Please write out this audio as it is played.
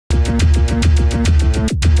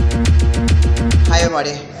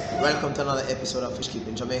everybody, welcome to another episode of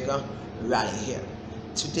Fishkeeping Jamaica. Rally here.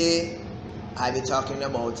 Today I'll be talking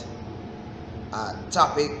about a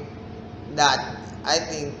topic that I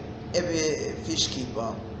think every fish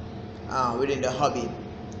keeper within the hobby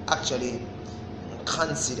actually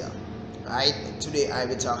consider. Right? Today I'll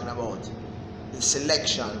be talking about the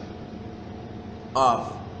selection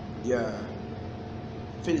of your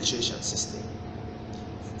filtration system.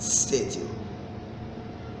 Stay tuned.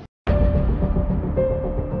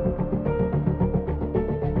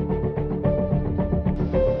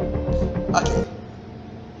 Okay,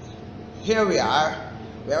 here we are.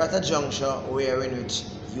 We are at a juncture where in which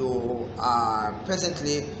you are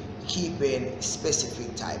presently keeping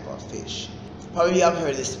specific type of fish. Probably you have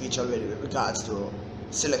heard this speech already with regards to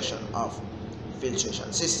selection of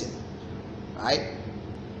filtration system, right?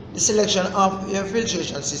 The selection of your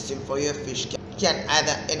filtration system for your fish can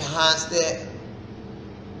either enhance the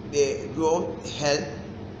growth, health,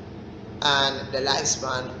 and the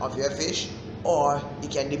lifespan of your fish, or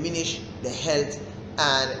it can diminish the health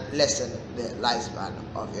and lessen the lifespan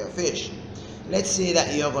of your fish. Let's say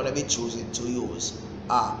that you're going to be choosing to use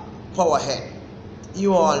a power head.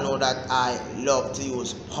 You all know that I love to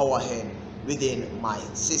use power head within my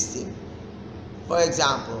system. For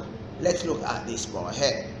example, let's look at this power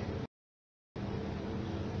head.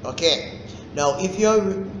 Okay, now if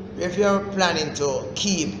you're planning to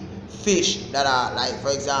keep fish that are like,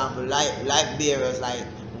 for example, life bearers like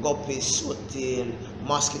guppies, swordtail,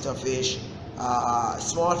 mosquito fish,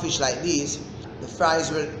 small fish like these, the fries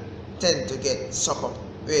will tend to get sucked up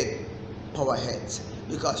with power heads,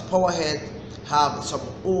 because power head have some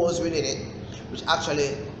hose within it which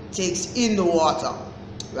actually takes in the water,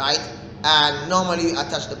 right? And normally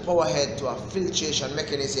attach the power head to a filtration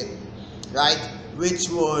mechanism, right, which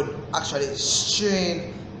would actually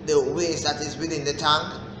strain the waste that is within the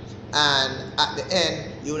tank, and at the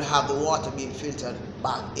end you will have the water being filtered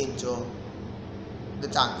back into the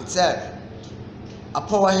tank itself. A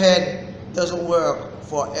power head doesn't work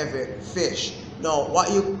for every fish. Now what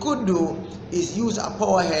you could do is use a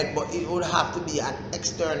power head, but it would have to be an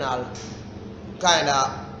external kind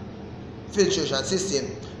of filtration system,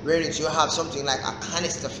 wherein you have something like a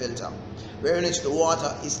canister filter, wherein the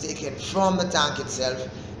water is taken from the tank itself.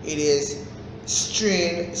 It is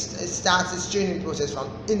strained. It starts the straining process from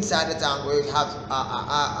inside the tank, where it has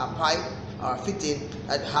a pipe or fitting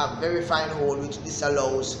that have very fine hole, which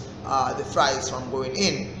disallows the fries from going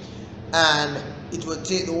in, and it will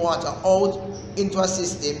take the water out into a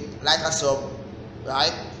system like a sub,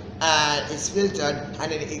 right, and it's filtered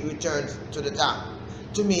and then it returns to the tank.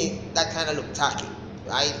 To me, that kind of look tacky,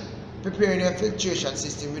 right? Preparing your filtration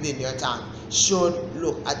system within your tank should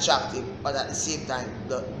look attractive, but at the same time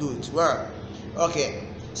do its work. Okay,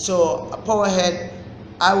 so a power head,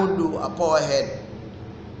 I would do a power head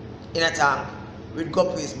in a tank with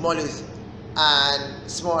guppies, mollies,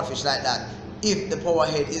 and small fish like that, if the power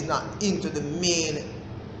head is not into the main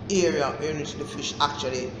area in which the fish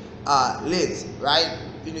actually lives, right,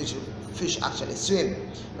 in which the fish actually swim,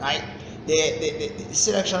 right? The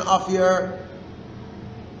selection of your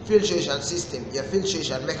filtration system, your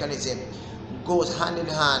filtration mechanism, goes hand in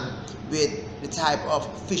hand with the type of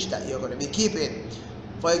fish that you're going to be keeping.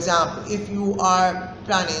 For example, if you are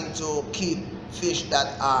planning to keep fish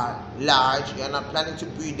that are large, you're not planning to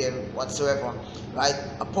breed them whatsoever, right,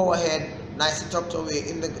 a power head nicely tucked away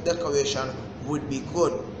in the decoration would be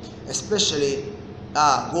good, especially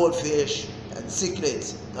goldfish and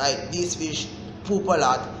cichlids, right? These fish poop a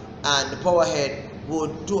lot, and the power head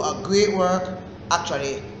would do a great work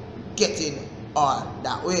actually getting all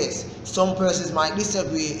that waste. Some persons might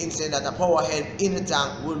disagree in saying that a power head in the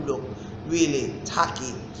tank would look really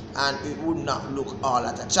tacky and it would not look all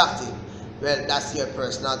that attractive. Well, that's your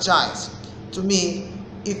personal choice. To me,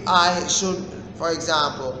 if I should, for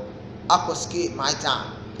example, aquascape my tank,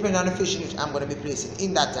 depending on the fish which I'm going to be placing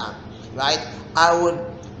in that tank, right, I would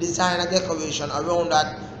design a decoration around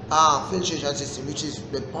that filtration system, which is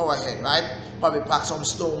the power head, right? Probably pack some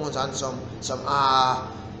stones and some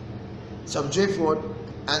driftwood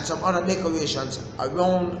and some other decorations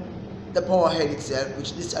around the power head itself,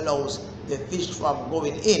 which disallows the fish from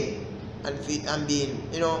going in and being,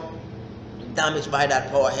 damaged by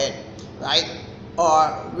that power head, right? Or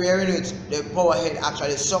where in which the power head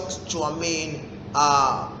actually sucks through a main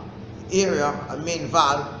area, a main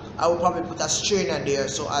valve. I would probably put a strainer there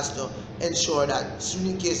so as to ensure that, soon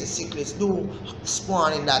in case the cichlids do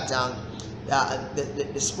spawn in that tank,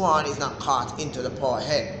 the spawn is not caught into the power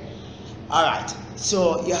head. Alright,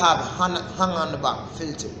 so you have hang on the back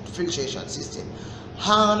filtration system.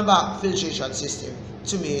 Hang on the back filtration system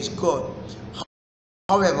to me is good.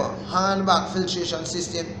 However, hang and back filtration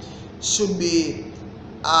system should be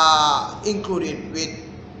included with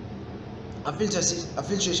a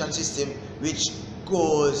filtration system which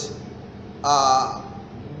goes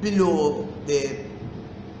below the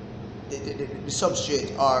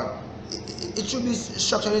substrate, or it should be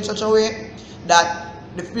structured in such a way that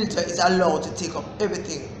the filter is allowed to take up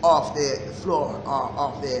everything off the floor or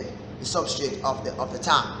of the substrate of the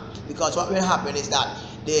tank. Because what will happen is that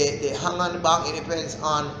the hang and back, it depends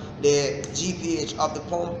on the GPH of the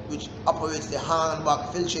pump which operates the hang and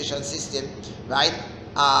back filtration system, right?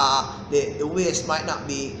 The waste might not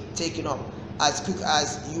be taken up as quick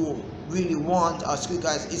as you really want, as quick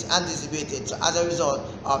as is anticipated. So as a result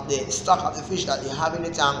of the stock of the fish that you have in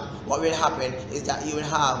the tank, what will happen is that you will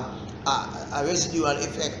have a residual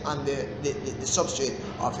effect on the substrate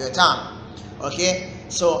of your tank. Okay,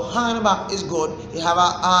 so hang and back is good. You have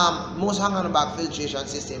a most hang and back filtration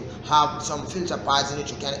system have some filter pads in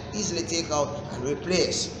it you can easily take out and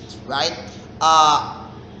replace, right?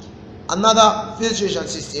 Another filtration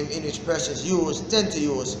system in which persons tend to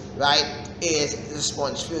use, right, is the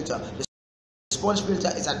sponge filter. The sponge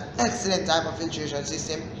filter is an excellent type of filtration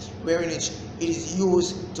system wherein it is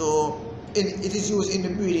used in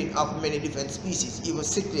the breeding of many different species, even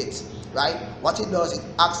cichlids, right? What it does, it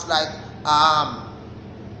acts like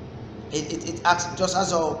it acts just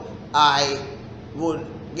as how I would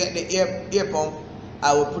get the air pump.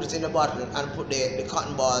 I would put it in a bottle and put the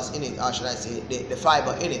cotton balls in it, or should I say the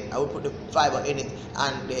fiber in it. I would put the fiber in it,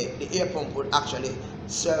 and the air pump would actually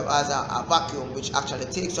serve as a vacuum which actually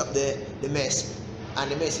takes up the mess,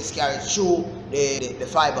 and the mess is carried through the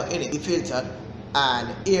fiber in it, be filtered,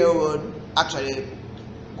 and air would actually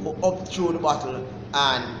go up through the bottle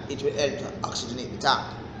and it will help to oxygenate the tank,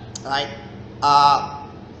 right?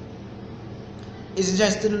 It's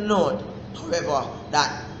just to note, however,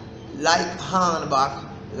 that like hang and back,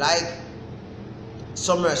 like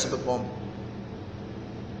submersible pump,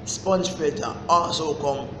 sponge filter also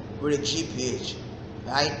come with a GPH,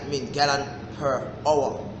 right? I mean gallon per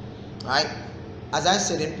hour, right? As I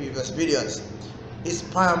said in previous videos, it's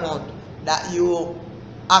paramount that you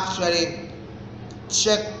actually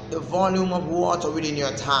check the volume of water within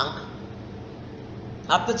your tank.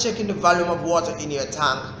 After checking the volume of water in your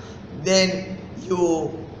tank, then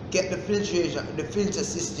you get the filtration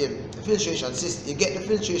system. You get the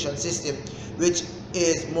filtration system which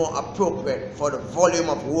is more appropriate for the volume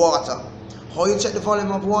of water. How you check the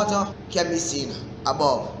volume of water can be seen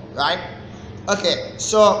above, right? Okay,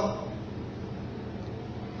 so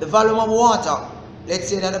the volume of water, let's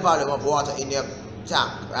say that the volume of water in your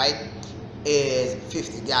tank, right, is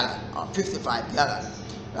 50 gallon or 55 gallon,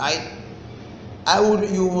 right? I would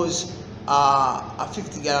use a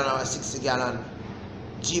 50 gallon or a 60 gallon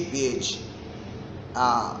GPH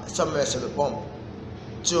submersible pump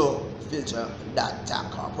to filter that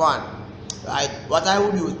tank or pond, right? What I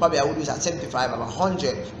would use, probably I would use at 75 or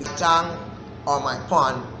 100. The tank or my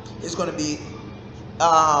pond is going to be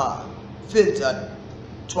filtered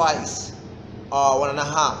twice or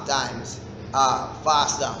 1.5 times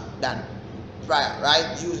faster than prior,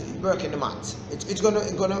 right? Working the math, it's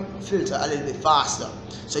gonna filter a little bit faster.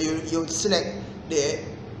 So you select the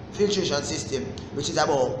filtration system which is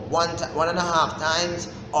about 1.5 times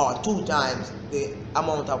or 2 times the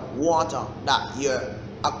amount of water that your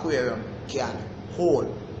aquarium can hold.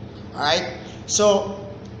 All right, so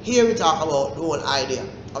here we talk about the whole idea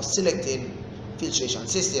of selecting filtration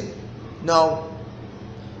system. Now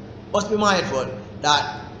must be mindful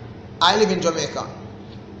that I live in Jamaica,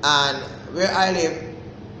 and where I live,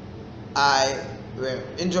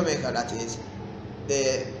 in Jamaica, that is,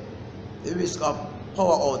 the risk of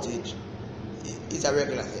power outage is a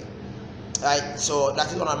regular thing, right? So that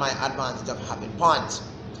is one of my advantages of having ponds,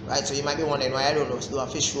 right? So you might be wondering why I don't do a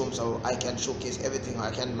fish room so I can showcase everything, or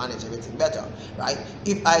I can manage everything better, right?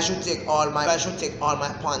 If I should take all my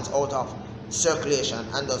ponds out of circulation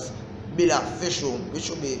and just build a fish room, which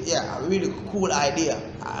would be, yeah, a really cool idea.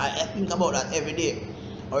 I think about that every day.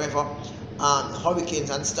 However, hurricanes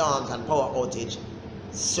and storms and power outage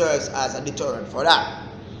serves as a deterrent for that,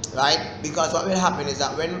 right? Because what will happen is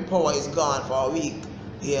that when power is gone for a week,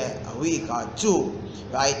 a week or two,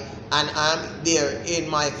 right, and I'm there in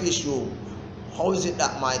my fish room, how is it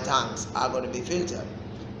that my tanks are going to be filtered?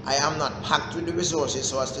 I am not packed with the resources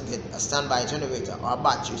so as to get a standby generator or a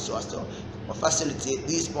battery so as to facilitate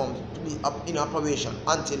these pumps to be up in operation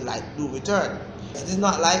until light do return. It is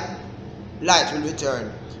not like light will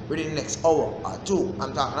return within the next hour or two.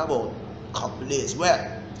 I'm talking about a couple days.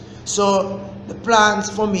 Well, so the plans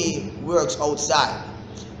for me works outside.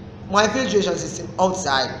 My filtration system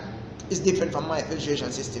outside is different from my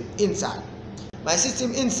filtration system inside. My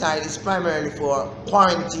system inside is primarily for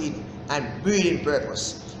quarantine and breeding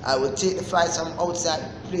purpose. I will take the flies from outside,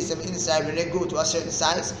 place them inside. When they grow to a certain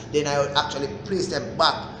size, then I will actually place them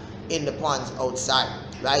back in the ponds outside,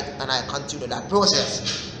 right? And I continue that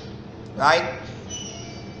process, right?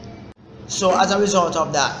 So as a result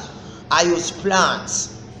of that, I use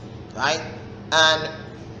plants, right? And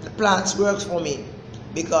the plants works for me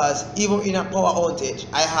because even in a power outage,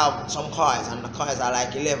 I have some coils, and the coils are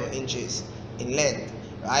like 11 inches in length,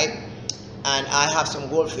 right? And I have some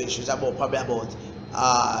goldfish, which is probably about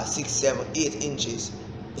 6, 7, 8 inches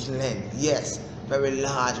in length. Yes, very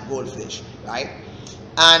large goldfish, right?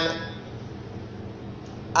 And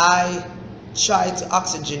I try to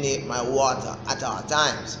oxygenate my water at all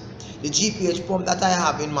times. The GPH pump that I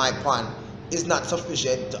have in my pond is not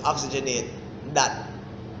sufficient to oxygenate that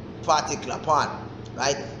particular pond,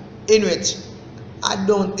 right? In which I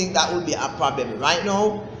don't think that would be a problem right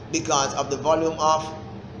now because of the volume of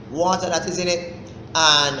water that is in it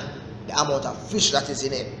and the amount of fish that is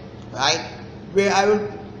in it, right? Where I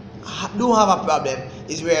do have a problem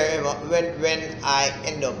is when I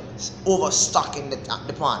end up overstocking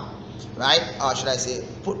the pond, right? Or should I say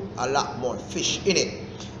put a lot more fish in it,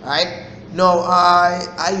 right? Now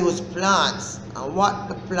I use plants, and what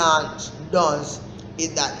the plant does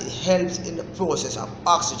is that it helps in the process of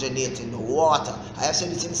oxygenating the water. I have said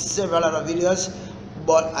this in several other videos,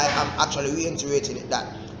 but I am actually reiterating it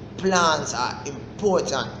that plants are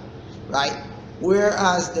important, right?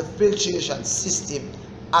 Whereas the filtration system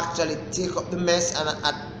actually take up the mess,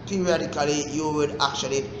 and periodically you would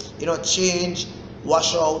actually, change,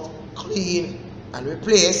 wash out, clean, and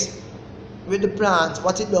replace. With the plants,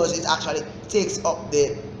 what it does is actually takes up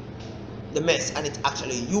the mess and it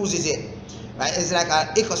actually uses it, right? It's like an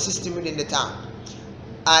ecosystem within the tank.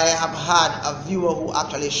 I have had a viewer who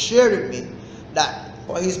actually shared with me that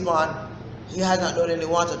for his pond, he has not done any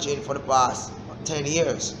water change for the past 10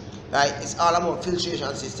 years, right? It's all about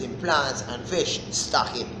filtration system, plants and fish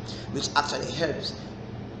stocking, which actually helps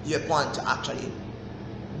your pond to actually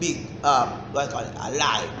be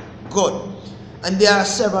alive, good. And there are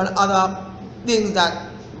several other things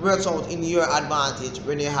that works out in your advantage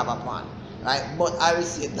when you have a pond, right? But I will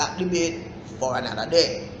save that debate for another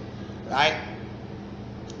day, right?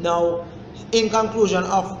 Now, in conclusion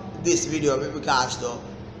of this video with regards to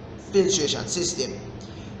filtration system,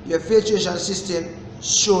 your filtration system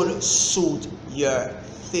should suit your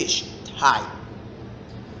fish type.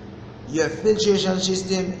 Your filtration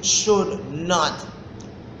system should not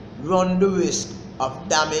run the risk of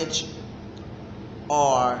damage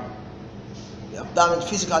or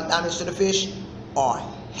physical damage to the fish or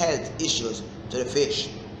health issues to the fish,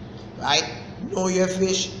 right? Know your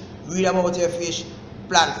fish, read about your fish,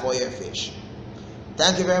 plan for your fish.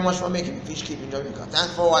 Thank you very much for making Fish Keeping Jamaica.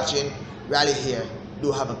 Thanks for watching. Rally here.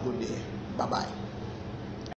 Do have a good day. Bye bye.